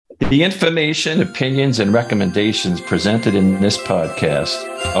The information, opinions, and recommendations presented in this podcast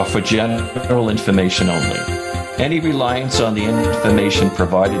are for general information only. Any reliance on the information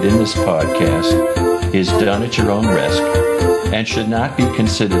provided in this podcast is done at your own risk and should not be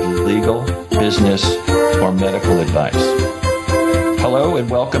considered legal, business, or medical advice. Hello and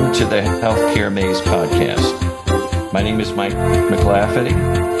welcome to the Healthcare Maze podcast. My name is Mike McLafferty,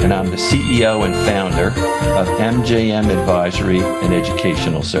 and I'm the CEO and founder of MJM Advisory and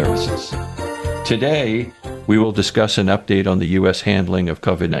Educational Services. Today, we will discuss an update on the U.S. handling of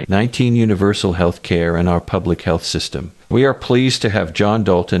COVID-19 universal health care and our public health system. We are pleased to have John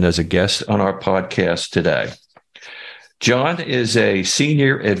Dalton as a guest on our podcast today. John is a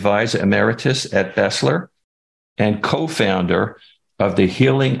senior advisor emeritus at Bessler and co-founder of the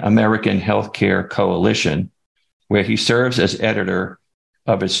Healing American Healthcare Coalition, where he serves as editor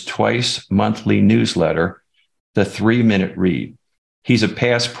of his twice-monthly newsletter, The 3-Minute Read. He's a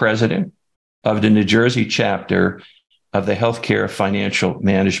past president of the New Jersey chapter of the Healthcare Financial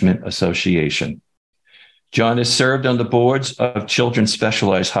Management Association. John has served on the boards of Children's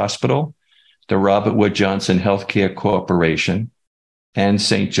Specialized Hospital, the Robert Wood Johnson Healthcare Corporation, and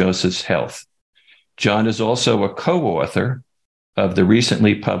St. Joseph's Health. John is also a co-author of the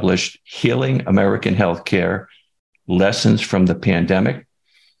recently published Healing American Healthcare: Lessons from the Pandemic,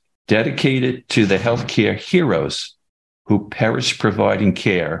 dedicated to the healthcare heroes who perished providing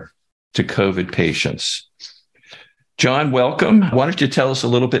care to COVID patients. John, welcome. Why don't you tell us a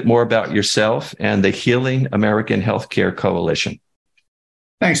little bit more about yourself and the Healing American Healthcare Coalition?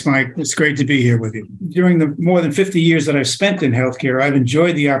 Thanks, Mike. It's great to be here with you. During the more than 50 years that I've spent in healthcare, I've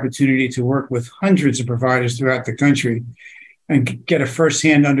enjoyed the opportunity to work with hundreds of providers throughout the country and get a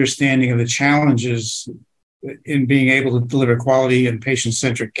firsthand understanding of the challenges in being able to deliver quality and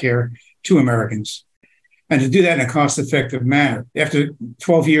patient-centric care to Americans, and to do that in a cost-effective manner. After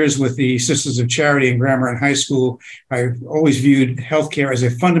 12 years with the Sisters of Charity in grammar and high school, I've always viewed healthcare as a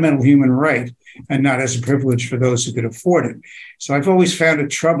fundamental human right and not as a privilege for those who could afford it. So I've always found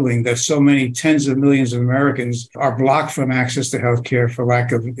it troubling that so many tens of millions of Americans are blocked from access to healthcare for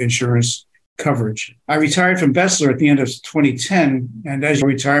lack of insurance coverage. I retired from Bessler at the end of 2010, and as your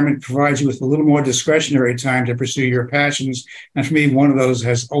retirement provides you with a little more discretionary time to pursue your passions, and for me, one of those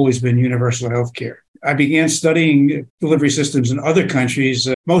has always been universal health care. I began studying delivery systems in other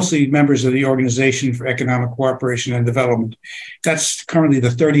countries, mostly members of the Organization for Economic Cooperation and Development. That's currently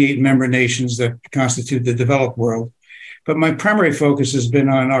the 38 member nations that constitute the developed world. But my primary focus has been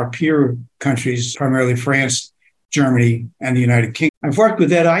on our peer countries, primarily France, Germany, and the United Kingdom. I've worked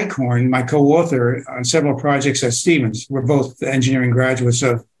with Ed Eichhorn, my co-author, on several projects at Stevens. We're both engineering graduates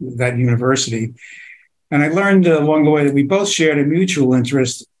of that university. And I learned along the way that we both shared a mutual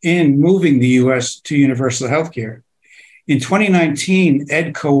interest in moving the U.S. to universal health care. In 2019,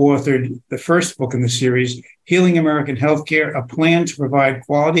 Ed co-authored the first book in the series, Healing American Healthcare: A Plan to Provide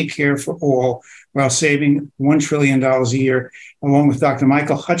Quality Care for All while saving $1 trillion a year, along with Dr.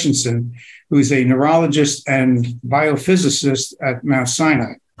 Michael Hutchinson, who is a neurologist and biophysicist at Mount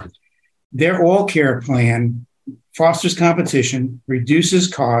Sinai. Their all-care plan fosters competition, reduces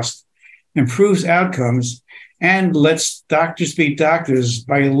cost, improves outcomes, and lets doctors beat doctors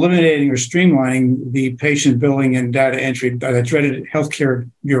by eliminating or streamlining the patient billing and data entry, that dreaded healthcare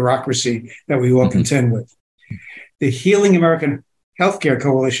bureaucracy that we all contend with. The Healing American Healthcare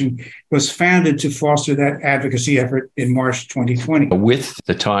Coalition was founded to foster that advocacy effort in March 2020. With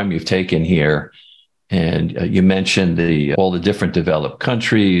the time you've taken here, and you mentioned all the different developed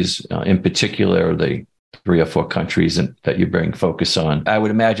countries, in particular the 3 or 4 countries that you bring focus on, I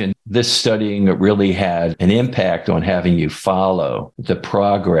would imagine this studying really had an impact on having you follow the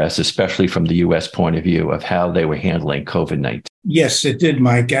progress, especially from the U.S. point of view, of how they were handling COVID-19. Yes, it did,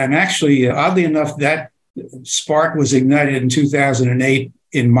 Mike. And actually, oddly enough, that spark was ignited in 2008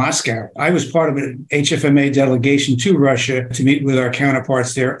 in Moscow. I was part of an HFMA delegation to Russia to meet with our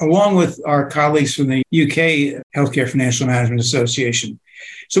counterparts there, along with our colleagues from the UK Healthcare Financial Management Association.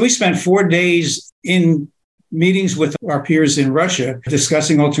 So we spent 4 days in meetings with our peers in Russia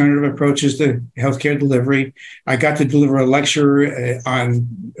discussing alternative approaches to healthcare delivery. I got to deliver a lecture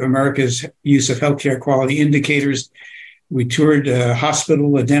on America's use of healthcare quality indicators. We toured a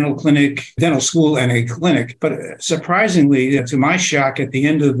hospital, a dental clinic, dental school, and a clinic. But surprisingly, to my shock, at the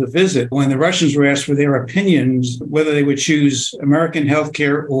end of the visit, when the Russians were asked for their opinions, whether they would choose American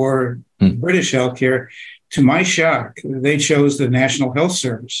healthcare or British healthcare, to my shock, they chose the National Health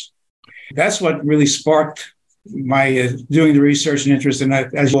Service. That's what really sparked my doing the research and interest. And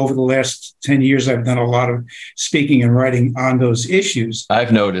as over the last 10 years, I've done a lot of speaking and writing on those issues.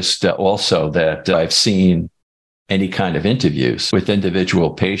 I've noticed also that I've seen any kind of interviews with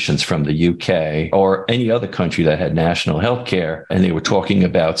individual patients from the UK or any other country that had national health care, and they were talking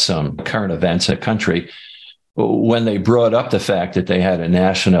about some current events in the country, when they brought up the fact that they had a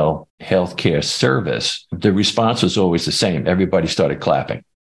national healthcare service, the response was always the same. Everybody started clapping.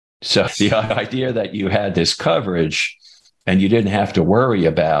 So the idea that you had this coverage and you didn't have to worry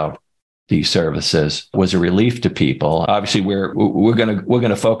about these services was a relief to people. Obviously, we're going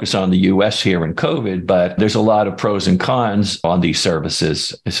to focus on the U.S. here in COVID, but there's a lot of pros and cons on these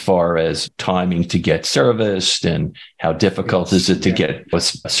services as far as timing to get serviced and how difficult is it to get a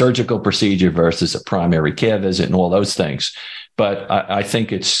surgical procedure versus a primary care visit and all those things. But I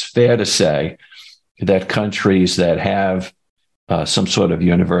think it's fair to say that countries that have some sort of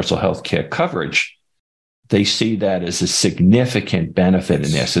universal health care coverage, they see that as a significant benefit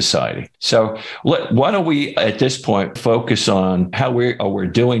in their society. So why don't we, at this point, focus on how we're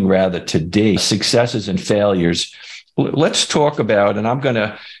doing rather today, successes and failures. Let's talk about, and I'm going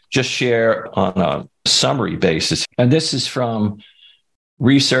to just share on a summary basis. And this is from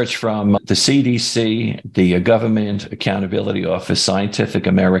research from the CDC, the Government Accountability Office, Scientific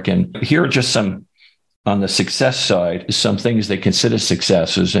American. Here are just some, on the success side, some things they consider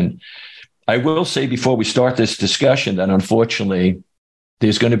successes. And I will say before we start this discussion that unfortunately,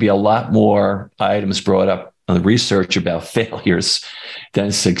 there's going to be a lot more items brought up on the research about failures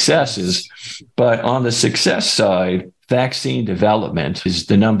than successes. But on the success side, vaccine development is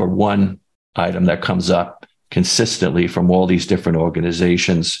the number one item that comes up consistently from all these different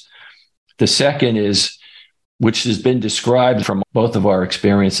organizations. The second is, which has been described from both of our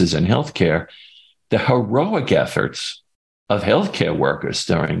experiences in healthcare, the heroic efforts of healthcare workers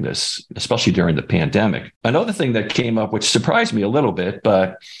during this, especially during the pandemic. Another thing that came up, which surprised me a little bit,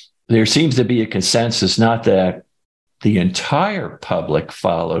 but there seems to be a consensus, not that the entire public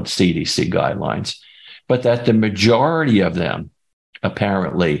followed CDC guidelines, but that the majority of them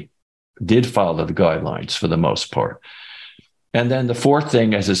apparently did follow the guidelines for the most part. And then the fourth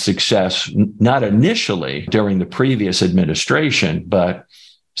thing as a success, not initially during the previous administration, but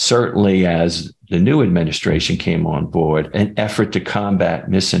certainly as the new administration came on board, an effort to combat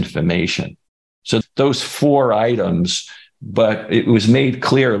misinformation. So those four items, but it was made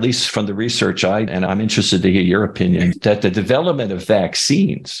clear, at least from the research and I'm interested to hear your opinion, that the development of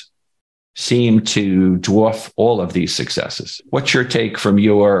vaccines seemed to dwarf all of these successes. What's your take from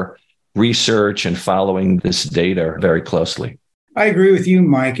your research and following this data very closely? I agree with you,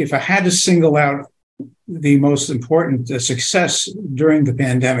 Mike. If I had to single out the most important success during the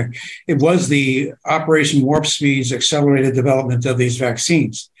pandemic, it was the Operation Warp Speed's accelerated development of these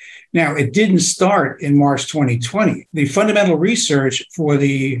vaccines. Now, it didn't start in March 2020. The fundamental research for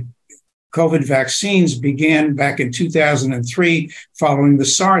the COVID vaccines began back in 2003 following the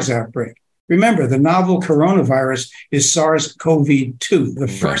SARS outbreak. Remember, the novel coronavirus is SARS-CoV-2. The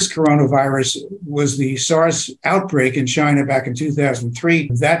first coronavirus was the SARS outbreak in China back in 2003.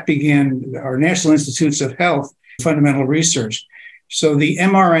 That began our National Institutes of Health fundamental research. So the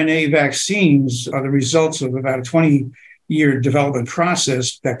mRNA vaccines are the results of about a 20-year development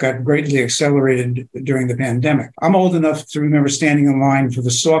process that got greatly accelerated during the pandemic. I'm old enough to remember standing in line for the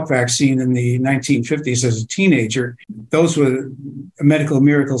Salk vaccine in the 1950s as a teenager. Those were medical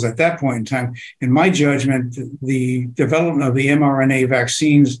miracles at that point in time. In my judgment, the development of the mRNA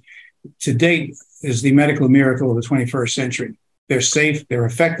vaccines to date is the medical miracle of the 21st century. They're safe, they're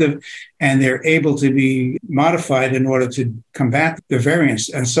effective, and they're able to be modified in order to combat the variants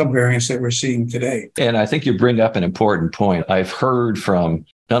and subvariants that we're seeing today. And I think you bring up an important point. I've heard from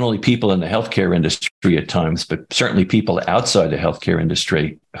not only people in the healthcare industry at times, but certainly people outside the healthcare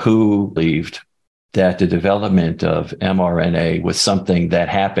industry who believed that the development of mRNA was something that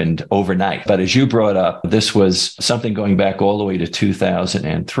happened overnight. But as you brought up, this was something going back all the way to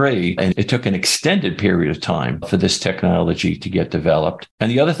 2003, and it took an extended period of time for this technology to get developed.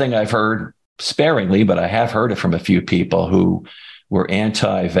 And the other thing I've heard sparingly, but I have heard it from a few people who were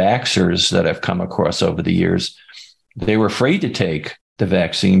anti-vaxxers that I've come across over the years, they were afraid to take the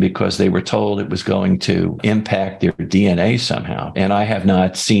vaccine because they were told it was going to impact their DNA somehow. And I have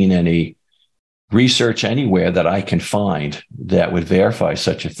not seen any research anywhere that I can find that would verify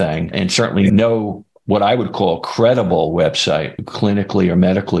such a thing, and certainly no what I would call credible website, clinically or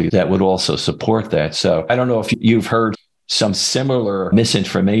medically, that would also support that. So I don't know if you've heard some similar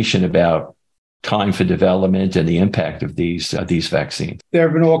misinformation about time for development and the impact of these vaccines. There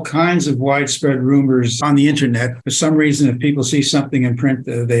have been all kinds of widespread rumors on the internet. For some reason, if people see something in print,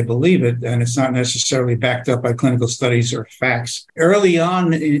 they believe it, and it's not necessarily backed up by clinical studies or facts. Early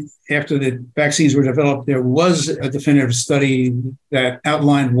on, after the vaccines were developed, there was a definitive study that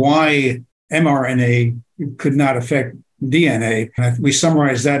outlined why mRNA could not affect DNA. We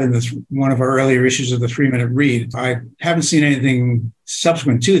summarized that in one of our earlier issues of the 3-Minute Read. I haven't seen anything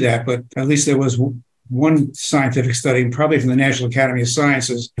subsequent to that, but at least there was one scientific study, probably from the National Academy of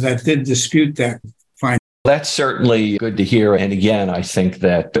Sciences, that did dispute that finding. That's certainly good to hear. And again, I think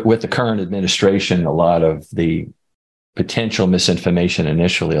that with the current administration, a lot of the potential misinformation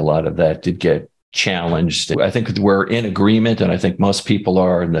initially, a lot of that did get challenged. I think we're in agreement, and I think most people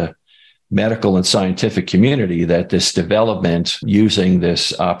are in the medical and scientific community, that this development using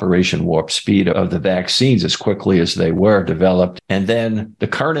this Operation Warp Speed of the vaccines as quickly as they were developed, and then the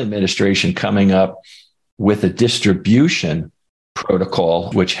current administration coming up with a distribution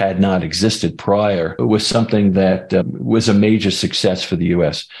protocol, which had not existed prior, was something that was a major success for the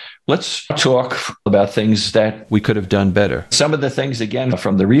U.S. Let's talk about things that we could have done better. Some of the things, again,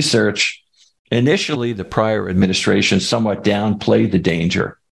 from the research, initially the prior administration somewhat downplayed the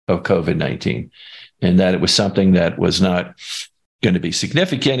danger of COVID-19, and that it was something that was not going to be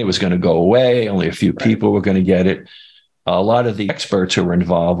significant. It was going to go away. Only a few people were going to get it. A lot of the experts who were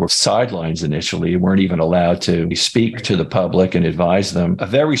involved were sidelines initially, weren't even allowed to speak to the public and advise them. A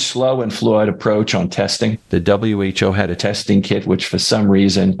very slow and flawed approach on testing. The WHO had a testing kit, which for some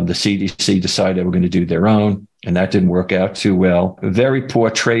reason the CDC decided they were going to do their own, and that didn't work out too well. Very poor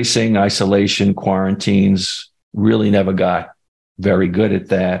tracing, isolation, quarantines, really never got very good at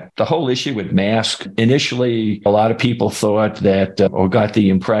that. The whole issue with masks, initially, a lot of people thought that, or got the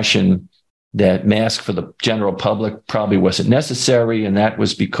impression that masks for the general public probably wasn't necessary. And that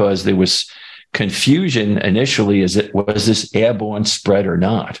was because there was confusion initially, was this airborne spread or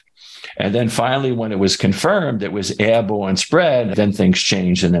not? And then finally, when it was confirmed it was airborne spread, then things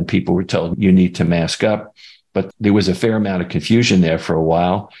changed. And then people were told you need to mask up. But there was a fair amount of confusion there for a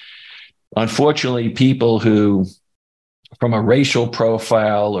while. Unfortunately, people who, from a racial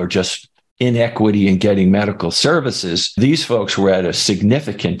profile or just inequity in getting medical services, these folks were at a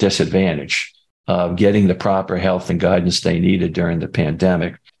significant disadvantage of getting the proper health and guidance they needed during the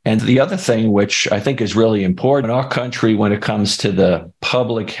pandemic. And the other thing, which I think is really important in our country when it comes to the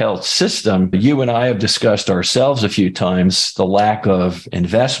public health system, you and I have discussed ourselves a few times, the lack of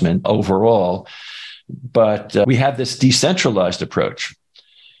investment overall, but we have this decentralized approach.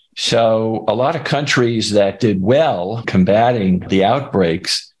 So a lot of countries that did well combating the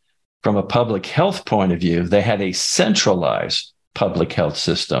outbreaks from a public health point of view, they had a centralized public health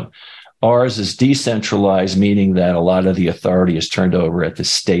system. Ours is decentralized, meaning that a lot of the authority is turned over at the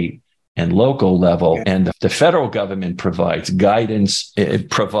state and local level. And the federal government provides guidance,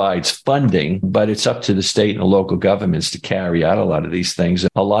 it provides funding, but it's up to the state and the local governments to carry out a lot of these things.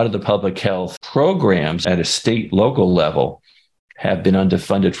 A lot of the public health programs at a state, local level have been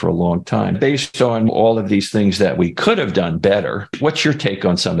underfunded for a long time. Based on all of these things that we could have done better, what's your take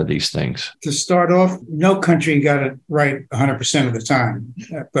on some of these things? To start off, no country got it right 100% of the time,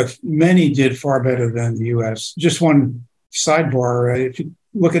 but many did far better than the U.S. Just one sidebar, if you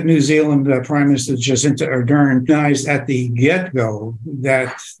look at New Zealand, Prime Minister Jacinda Ardern recognized at the get-go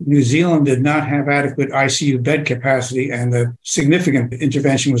that New Zealand did not have adequate ICU bed capacity and that significant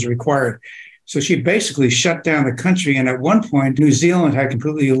intervention was required. So she basically shut down the country. And at one point, New Zealand had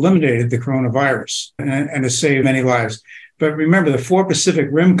completely eliminated the coronavirus and has saved many lives. But remember, the 4 Pacific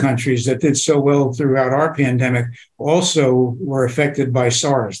Rim countries that did so well throughout our pandemic also were affected by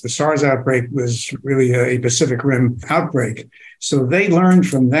SARS. The SARS outbreak was really a Pacific Rim outbreak. So they learned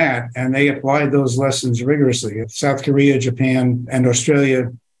from that, and they applied those lessons rigorously. South Korea, Japan, and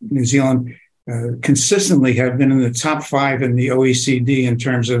Australia, New Zealand, consistently have been in the top 5 in the OECD in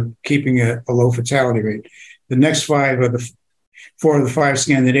terms of keeping a low fatality rate. The next 5 are 4 of the 5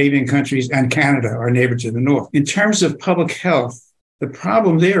 Scandinavian countries, and Canada, our neighbor to the north. In terms of public health, the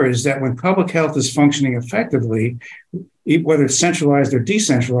problem there is that when public health is functioning effectively, whether it's centralized or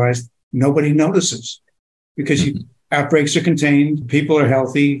decentralized, nobody notices because outbreaks are contained, people are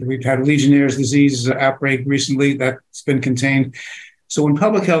healthy. We've had a Legionnaire's disease outbreak recently that's been contained. So when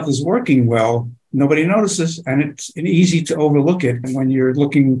public health is working well, nobody notices, and it's easy to overlook it when you're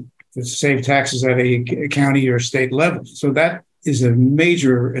looking to save taxes at a county or state level. So that is a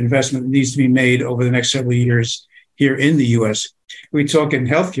major investment that needs to be made over the next several years here in the U.S. We talk in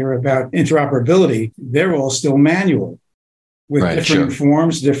healthcare about interoperability. They're all still manual with different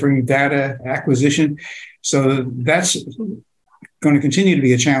forms, different data acquisition. So that's going to continue to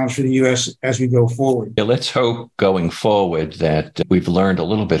be a challenge for the U.S. as we go forward. Yeah, let's hope going forward that we've learned a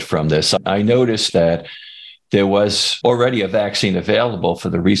little bit from this. I noticed that there was already a vaccine available for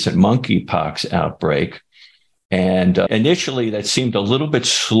the recent monkeypox outbreak. And initially, that seemed a little bit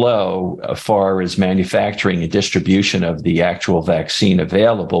slow as far as manufacturing and distribution of the actual vaccine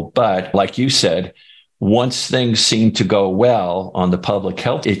available. But like you said, once things seem to go well on the public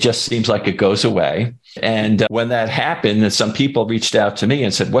health, it just seems like it goes away. And when that happened, some people reached out to me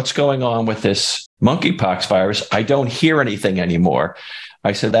and said, what's going on with this monkeypox virus? I don't hear anything anymore.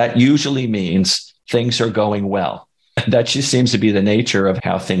 I said, that usually means things are going well. That just seems to be the nature of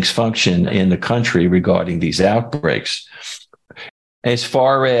how things function in the country regarding these outbreaks. As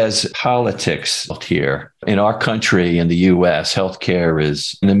far as politics here, in our country, in the U.S., healthcare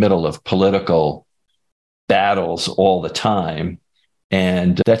is in the middle of political battles all the time.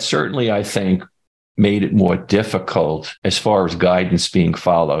 And that certainly, I think, made it more difficult as far as guidance being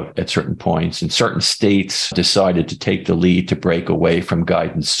followed at certain points. And certain states decided to take the lead to break away from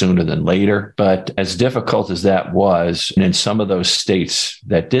guidance sooner than later. But as difficult as that was, and in some of those states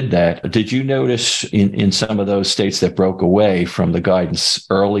that did that, did you notice in some of those states that broke away from the guidance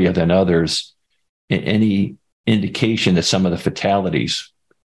earlier than others, any indication that some of the fatalities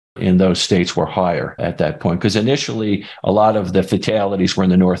in those states were higher at that point? Because initially, a lot of the fatalities were in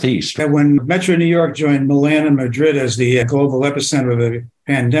the Northeast. When Metro New York joined Milan and Madrid as the global epicenter of the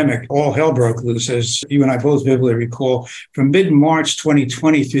pandemic, all hell broke loose, as you and I both vividly recall. From mid-March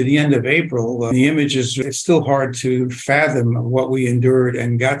 2020 through the end of April, the images, it's still hard to fathom what we endured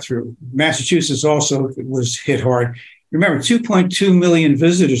and got through. Massachusetts also was hit hard. Remember, 2.2 million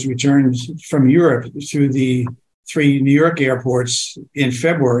visitors returned from Europe through the 3 New York airports in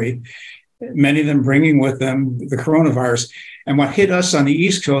February, many of them bringing with them the coronavirus. And what hit us on the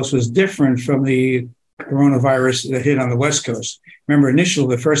East Coast was different from the coronavirus that hit on the West Coast. Remember,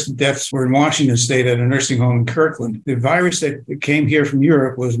 initially, the first deaths were in Washington State at a nursing home in Kirkland. The virus that came here from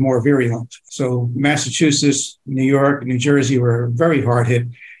Europe was more virulent. So Massachusetts, New York, New Jersey were very hard hit.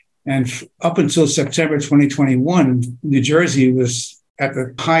 And up until September 2021, New Jersey was at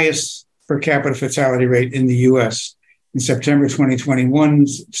the highest per capita fatality rate in the U.S. In September 2021,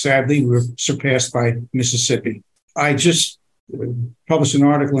 sadly, we were surpassed by Mississippi. I just published an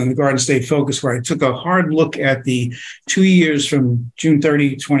article in the Garden State Focus where I took a hard look at the 2 years from June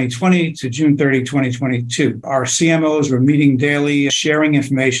 30, 2020 to June 30, 2022. Our CMOs were meeting daily, sharing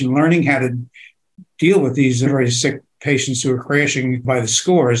information, learning how to deal with these very sick patients who are crashing by the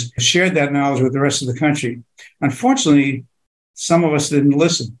scores, shared that knowledge with the rest of the country. Unfortunately, some of us didn't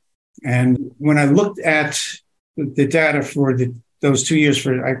listen. And when I looked at the data for those 2 years,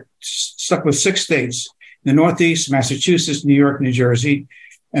 I stuck with 6 states, the Northeast, Massachusetts, New York, New Jersey,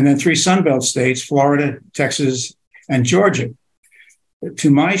 and then 3 Sunbelt states, Florida, Texas, and Georgia.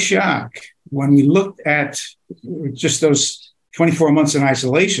 To my shock, when we looked at just those 24 months in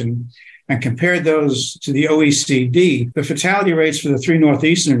isolation and compared those to the OECD, the fatality rates for the 3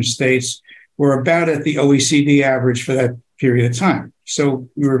 Northeastern states were about at the OECD average for that period of time. So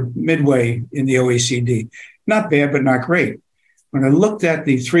we were midway in the OECD. Not bad, but not great. When I looked at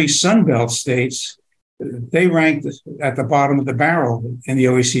the 3 Sunbelt states, they ranked at the bottom of the barrel in the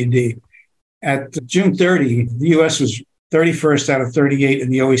OECD. At June 30, the U.S. was 31st out of 38 in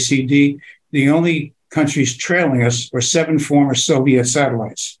the OECD. The only countries trailing us were 7 former Soviet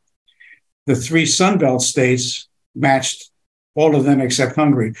satellites. The 3 Sunbelt states matched all of them except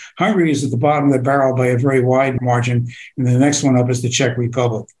Hungary. Hungary is at the bottom of the barrel by a very wide margin, and the next one up is the Czech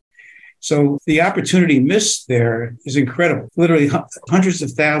Republic. So the opportunity missed there is incredible. Literally hundreds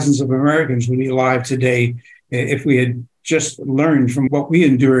of thousands of Americans would be alive today if we had just learned from what we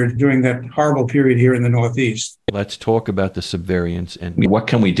endured during that horrible period here in the Northeast. Let's talk about the subvariants and what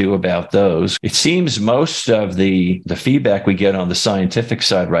can we do about those. It seems most of the feedback we get on the scientific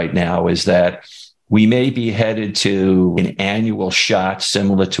side right now is that we may be headed to an annual shot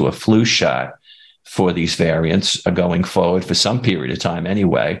similar to a flu shot for these variants going forward for some period of time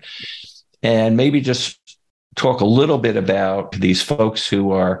anyway. And maybe just talk a little bit about these folks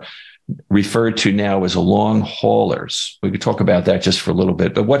who are referred to now as long haulers. We could talk about that just for a little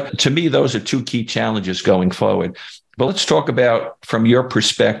bit. But to me, those are 2 key challenges going forward. But let's talk about, from your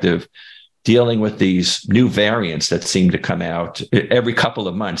perspective, dealing with these new variants that seem to come out every couple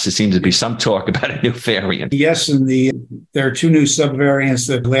of months. There seems to be some talk about a new variant. Yes, and there are 2 new subvariants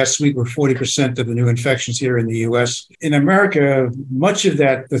that last week were 40% of the new infections here in the U.S. In America, much of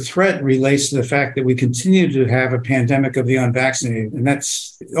that, the threat relates to the fact that we continue to have a pandemic of the unvaccinated. And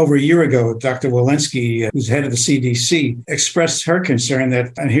that's over a year ago, Dr. Walensky, who's head of the CDC, expressed her concern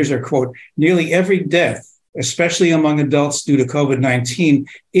that, and here's her quote, nearly every death, especially among adults due to COVID-19,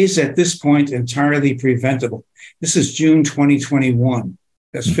 is at this point entirely preventable. This is June 2021.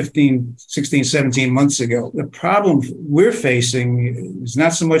 That's 15, 16, 17 months ago. The problem we're facing is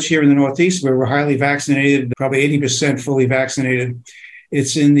not so much here in the Northeast, where we're highly vaccinated, probably 80% fully vaccinated.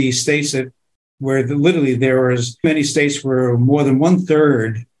 It's in the states where literally there is many states where more than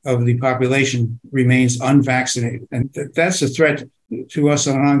 1/3 of the population remains unvaccinated. And that's a threat to us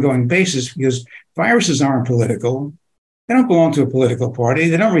on an ongoing basis because viruses aren't political. They don't belong to a political party.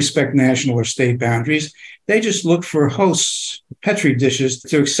 They don't respect national or state boundaries. They just look for hosts, petri dishes,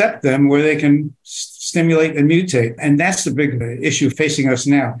 to accept them where they can stimulate and mutate. And that's the big issue facing us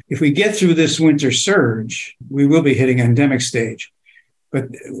now. If we get through this winter surge, we will be hitting endemic stage. But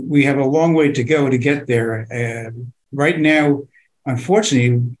we have a long way to go to get there. Right now,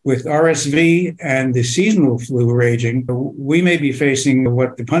 unfortunately, with RSV and the seasonal flu raging, we may be facing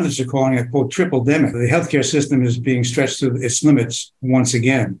what the pundits are calling a, quote, triple-demic. The healthcare system is being stretched to its limits once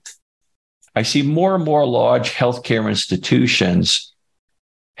again. I see more and more large healthcare institutions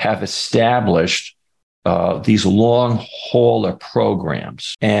have established these long hauler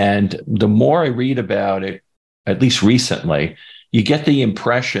programs. And the more I read about it, at least recently, you get the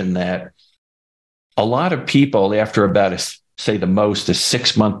impression that a lot of people, after about say the most a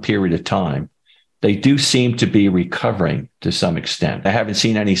 6-month period of time, they do seem to be recovering to some extent. I haven't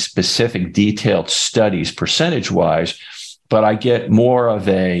seen any specific detailed studies percentage-wise, but I get more of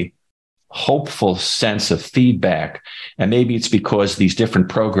a hopeful sense of feedback. And maybe it's because these different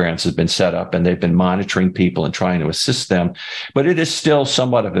programs have been set up and they've been monitoring people and trying to assist them. But it is still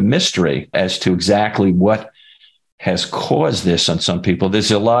somewhat of a mystery as to exactly what has caused this on some people.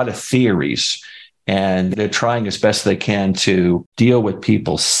 There's a lot of theories, and they're trying as best they can to deal with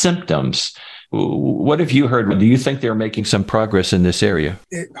people's symptoms. What have you heard? Do you think they're making some progress in this area?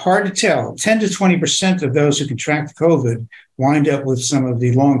 Hard to tell. 10 to 20% of those who contract COVID wind up with some of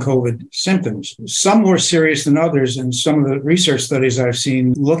the long COVID symptoms. Some more serious than others, and some of the research studies I've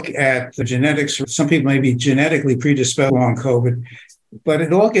seen look at the genetics. Some people may be genetically predisposed to long COVID, but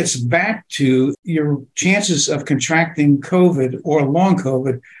it all gets back to your chances of contracting COVID or long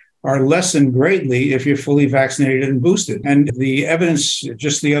COVID are lessened greatly if you're fully vaccinated and boosted. And the evidence,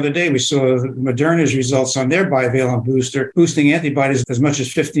 just the other day, we saw Moderna's results on their bivalent booster, boosting antibodies as much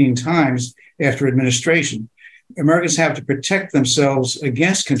as 15 times after administration. Americans have to protect themselves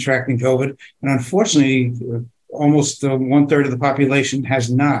against contracting COVID, and unfortunately, almost 1/3 of the population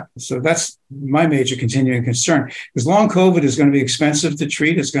has not. So that's my major continuing concern. Because long COVID is going to be expensive to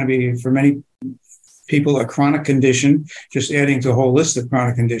treat. It's going to be, for many people, a chronic condition, just adding to a whole list of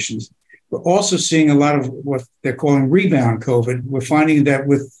chronic conditions. We're also seeing a lot of what they're calling rebound COVID. We're finding that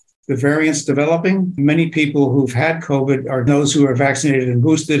with the variants developing, many people who've had COVID are those who are vaccinated and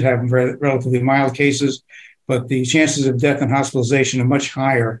boosted, have relatively mild cases, but the chances of death and hospitalization are much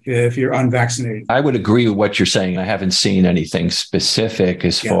higher if you're unvaccinated. I would agree with what you're saying. I haven't seen anything specific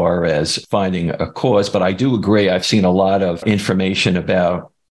as far as finding a cause, but I do agree. I've seen a lot of information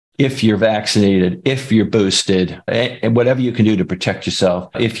about if you're vaccinated, if you're boosted, and whatever you can do to protect yourself.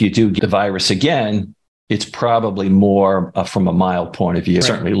 If you do get the virus again, it's probably more from a mild point of view, right.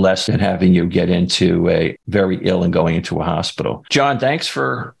 Certainly less than having you get into a very ill and going into a hospital. John, thanks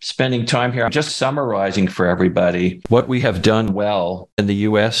for spending time here. I'm just summarizing for everybody what we have done well in the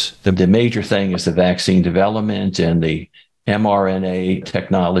U.S. The major thing is the vaccine development and the mRNA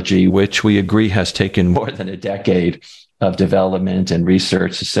technology, which we agree has taken more than a decade of development and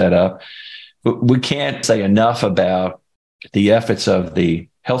research to set up. We can't say enough about the efforts of the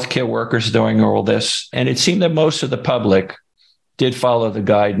healthcare workers during all this. And it seemed that most of the public did follow the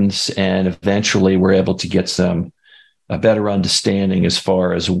guidance and eventually were able to get a better understanding as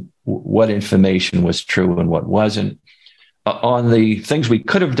far as what information was true and what wasn't. On the things we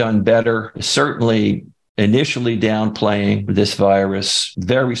could have done better, certainly initially downplaying this virus,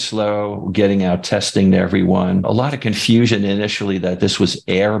 very slow getting out testing to everyone. A lot of confusion initially that this was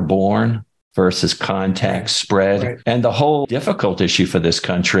airborne versus contact spread. Right. And the whole difficult issue for this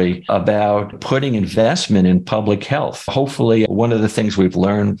country about putting investment in public health. Hopefully, one of the things we've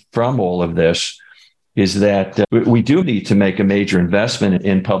learned from all of this is that we do need to make a major investment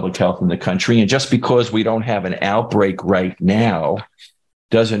in public health in the country. And just because we don't have an outbreak right now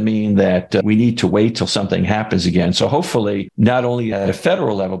doesn't mean that we need to wait till something happens again. So hopefully, not only at a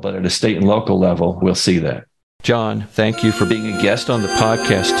federal level, but at a state and local level, we'll see that. John, thank you for being a guest on the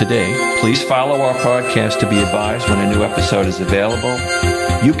podcast today. Please follow our podcast to be advised when a new episode is available.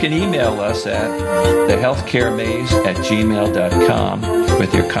 You can email us at thehealthcaremaze@gmail.com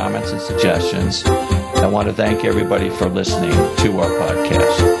with your comments and suggestions. I want to thank everybody for listening to our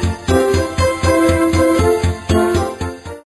podcast.